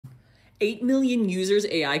8 million users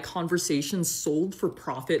AI conversations sold for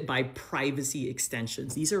profit by privacy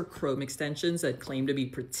extensions. These are Chrome extensions that claim to be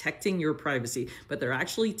protecting your privacy, but they're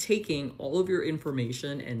actually taking all of your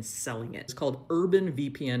information and selling it. It's called Urban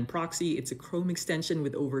VPN Proxy. It's a Chrome extension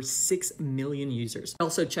with over 6 million users. It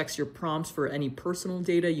also checks your prompts for any personal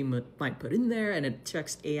data you might put in there, and it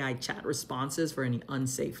checks AI chat responses for any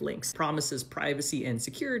unsafe links. Promises privacy and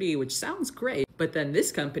security, which sounds great, but then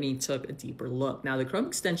this company took a deeper look. Now, the Chrome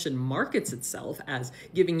extension markets itself as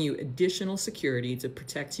giving you additional security to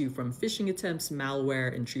protect you from phishing attempts,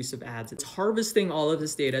 malware, intrusive ads. It's harvesting all of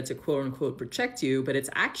this data to quote unquote protect you, but it's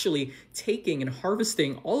actually taking and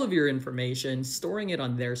harvesting all of your information, storing it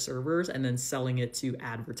on their servers, and then selling it to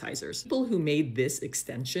advertisers. People who made this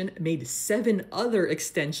extension made 7 other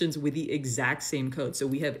extensions with the exact same code. So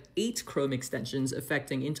we have 8 Chrome extensions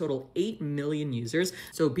affecting in total 8 million users.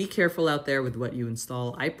 So be careful out there with what you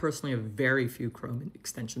install. I personally have very few Chrome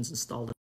extensions installed.